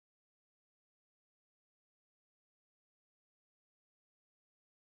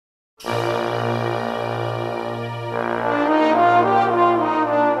Crossing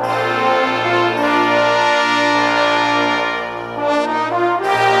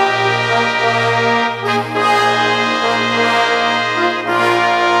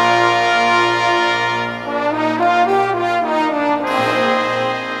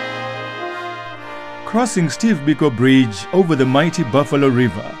Steve Biko Bridge over the mighty Buffalo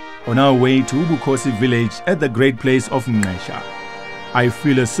River on our way to Ubukhosi village at the great place of Mngesha, I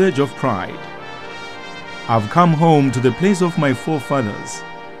feel a surge of pride. I've come home to the place of my forefathers,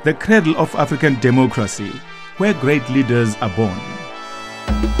 the cradle of African democracy, where great leaders are born.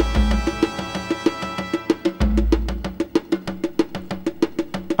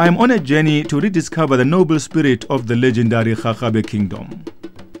 I am on a journey to rediscover the noble spirit of the legendary Rharhabe Kingdom.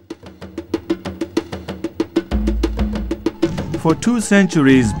 For 2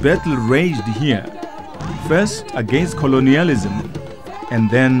 centuries, battle raged here, first against colonialism and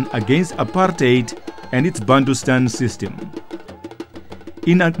then against apartheid and its Bantustan system.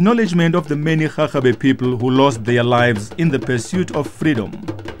 In acknowledgement of the many Rharhabe people who lost their lives in the pursuit of freedom,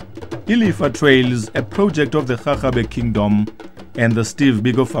 Ilifa Trails, a project of the Rharhabe Kingdom and the Steve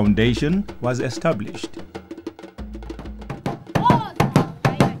Biko Foundation, was established.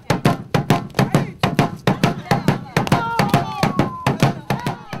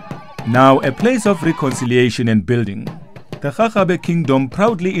 Now a place of reconciliation and building, the Rharhabe Kingdom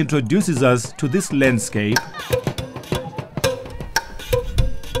proudly introduces us to this landscape,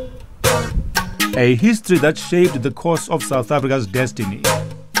 a history that shaped the course of South Africa's destiny.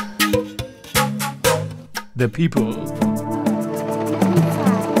 The people,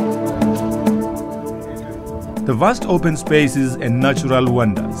 the vast open spaces and natural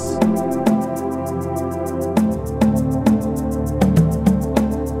wonders.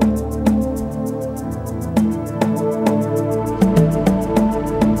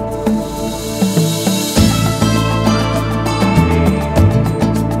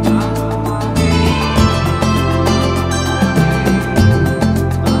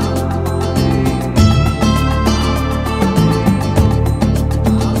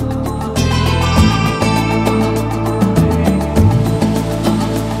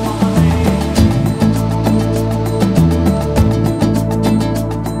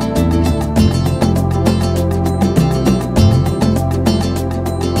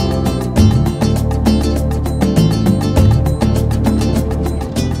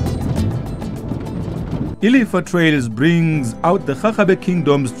 Ilifa Trails brings out the Rharhabe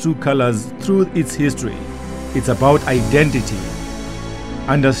Kingdom's true colors through its history. It's about identity,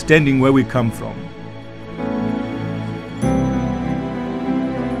 understanding where we come from.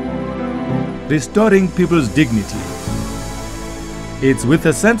 Restoring people's dignity. It's with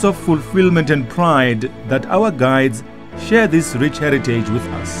a sense of fulfillment and pride that our guides share this rich heritage with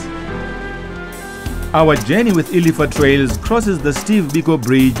us. Our journey with Ilifa Trails crosses the Steve Biko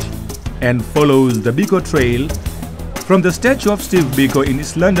Bridge and follows the Biko Trail from the statue of Steve Biko in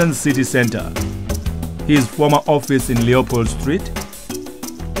East London's city centre, his former office in Leopold Street,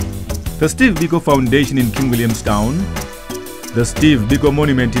 the Steve Biko Foundation in King Williamstown, the Steve Biko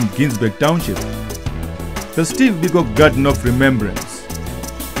Monument in Ginsberg Township, the Steve Biko Garden of Remembrance,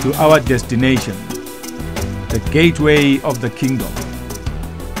 to our destination, the gateway of the kingdom,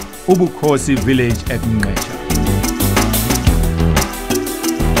 Ubukhosi village at Mngesha.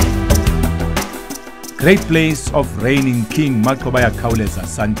 Great place of reigning King Maqobaya Khawuleza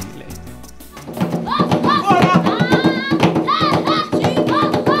Sandile.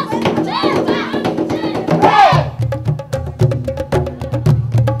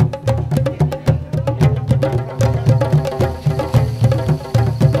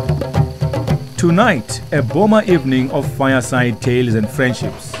 Tonight, a Boma evening of fireside tales and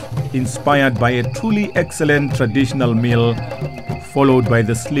friendships, inspired by a truly excellent traditional meal, followed by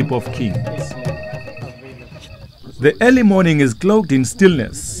the sleep of kings. The early morning is cloaked in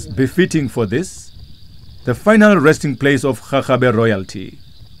stillness, befitting for this, the final resting place of Rharhabe royalty.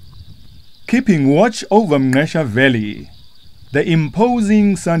 Keeping watch over Mngesha Valley, the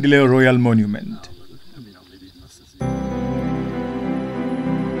imposing Sandile Royal Monument.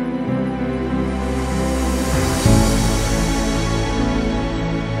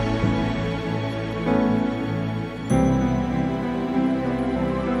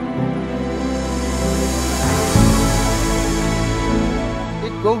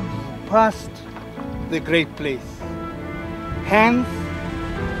 Goes past the great place. Hence,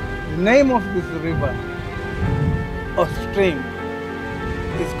 the name of this river or stream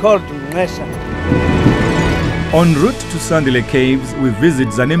is called Mngesha. En route to Sandile Caves, we visit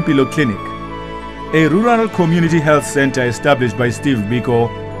Zanempilo Clinic, a rural community health center established by Steve Biko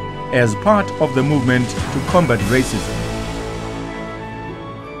as part of the movement to combat racism.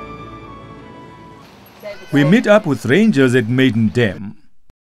 We meet up with rangers at Maiden Dam.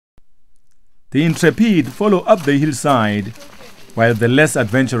 The intrepid follow up the hillside, while the less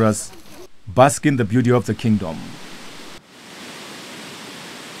adventurous bask in the beauty of the kingdom.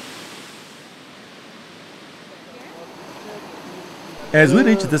 As we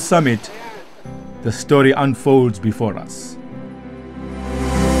reach the summit, the story unfolds before us.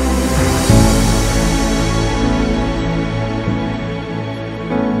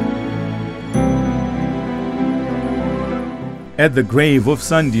 At the grave of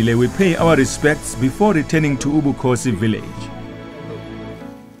Sandile, we pay our respects before returning to Ubukosi village.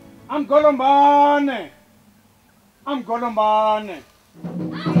 I'm Golombane. I'm Golombane.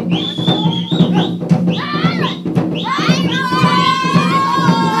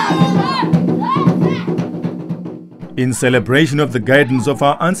 In celebration of the guidance of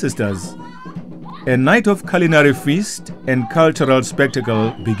our ancestors, a night of culinary feast and cultural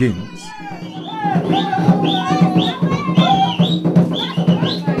spectacle begins.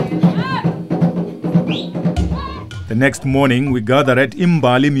 The next morning, we gather at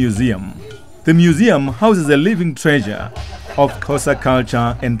Imbali Museum. The museum houses a living treasure of Xhosa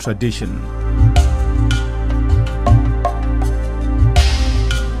culture and tradition.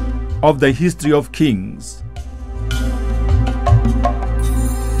 Of the history of kings,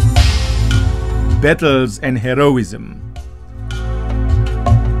 battles and heroism,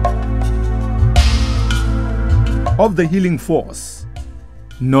 of the healing force,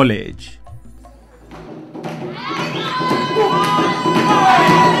 knowledge.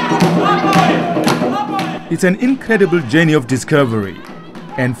 It's an incredible journey of discovery,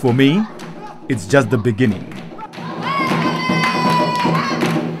 and for me, it's just the beginning.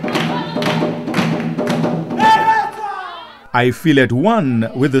 I feel at one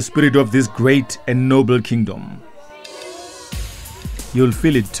with the spirit of this great and noble kingdom. You'll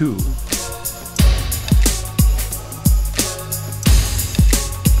feel it too.